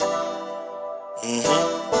From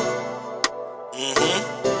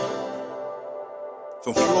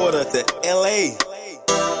Florida to LA,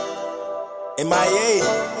 MIA,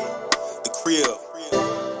 the crib.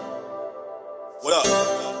 What up?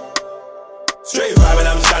 Straight vibing,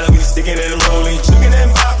 I'm tryna be sticking and rolling, chugging and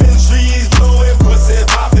popping, trees blowing, pussy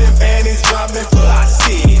popping, panties dropping, till I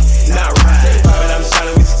see it, not right. Straight vibing, I'm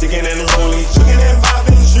tryna be sticking and rolling, chugging and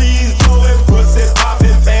popping, trees blowing, pussy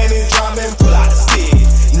popping, panties dropping, till I see it,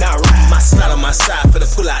 not right. My slide on my side for the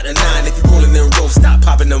pull out the 9. If you rolling in row, stop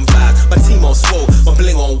popping them vibes. My team on swole, my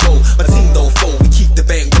bling on roll. My team don't fold, we keep the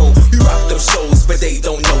bank roll. We rock them shows, but they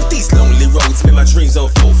don't know these lonely roads make my dreams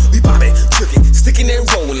unfold. We bobbing, tricking, sticking and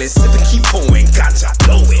rolling, sipping, keep pouring, ganja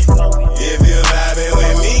blowing. If you're vibing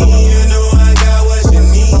with me, you know I got what you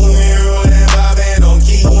need. Rolling, bobbing on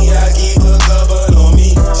key, I keep a couple on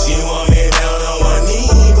me. She want me down on one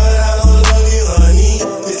knee, but I don't love you, honey.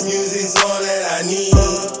 This music's all that I need.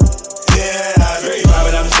 Yeah, I straight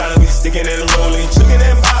vibing, I'm tryna be sticking and rolling, chugging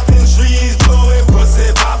and popping, trees blowing,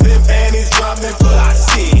 pussy popping, panties dropping, till I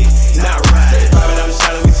see it, not right. Straight vibing, I'm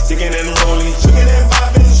tryna be sticking and rolling, chugging and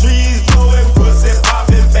popping, trees blowing, pussy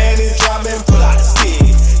popping, panties dropping, till I see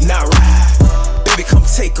it, not right. Baby, come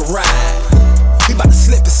take a ride. We bout to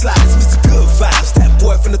slip and slide, it's Mr. Good Vibes. That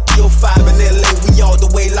boy from the 305 in LA, we all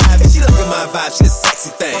the way live. And she liking my vibe, she a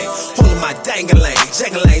sexy thing. Holding my dang-a-lang,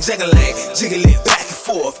 jang-a-lang, jang-a-lang, jiggle it back and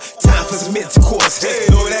forth. Time for some intercourse. Hey,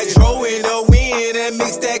 know that dro in the wind and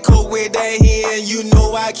mix that coke with that hen. You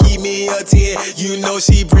know I keep me a 10. You know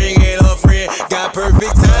she bringing her friend. Got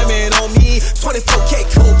perfect timing on me.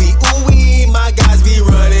 24K Kobe, ooh-wee. My guys be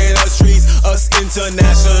running the streets. Us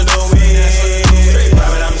international.